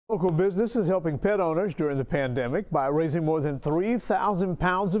Local business is helping pet owners during the pandemic by raising more than 3,000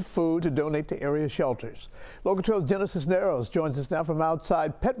 pounds of food to donate to area shelters. Local 12's Jenna Cisneros joins us now from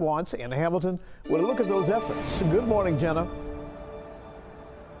outside Pet Wants in Hamilton with a look at those efforts. Good morning, Jenna.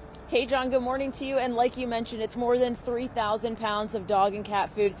 Hey, John, good morning to you. And like you mentioned, it's more than 3,000 pounds of dog and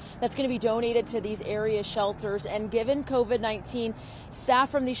cat food that's going to be donated to these area shelters. And given COVID-19, staff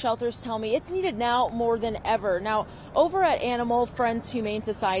from these shelters tell me it's needed now more than ever. Now, over at Animal Friends Humane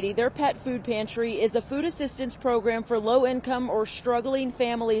Society, their pet food pantry is a food assistance program for low-income or struggling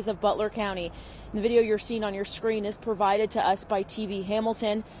families of Butler County. The video you're seeing on your screen is provided to us by TV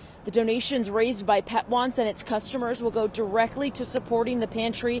Hamilton. The donations raised by Pet Wants and its customers will go directly to supporting the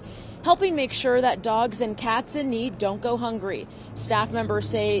pantry, helping make sure that dogs and cats in need don't go hungry. Staff members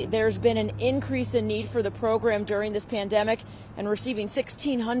say there's been an increase in need for the program during this pandemic, and receiving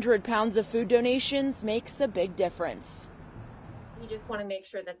 1,600 pounds of food donations makes a big difference. We just want to make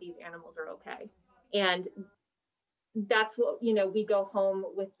sure that these animals are okay. And that's what, we go home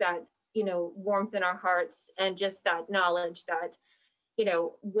with that, warmth in our hearts and just that knowledge that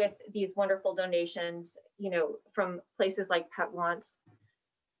with these wonderful donations, from places like Pet Wants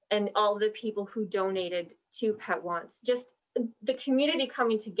and all the people who donated to Pet Wants, just the community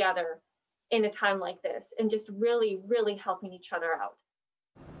coming together in a time like this and just really, really helping each other out.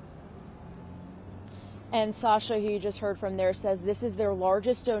 And Sasha, who you just heard from there, says this is their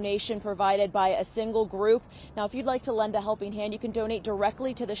largest donation provided by a single group. Now, if you'd like to lend a helping hand, you can donate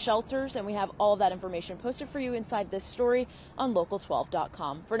directly to the shelters, and we have all that information posted for you inside this story on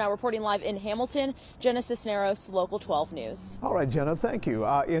local12.com. For now, reporting live in Hamilton, Jenna Cisneros, Local 12 News. All right, Jenna, thank you.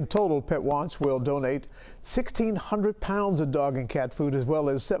 In total, Pet Wants will donate 1,600 pounds of dog and cat food, as well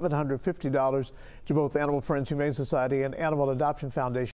as $750 to both Animal Friends Humane Society and Animal Adoption Foundation.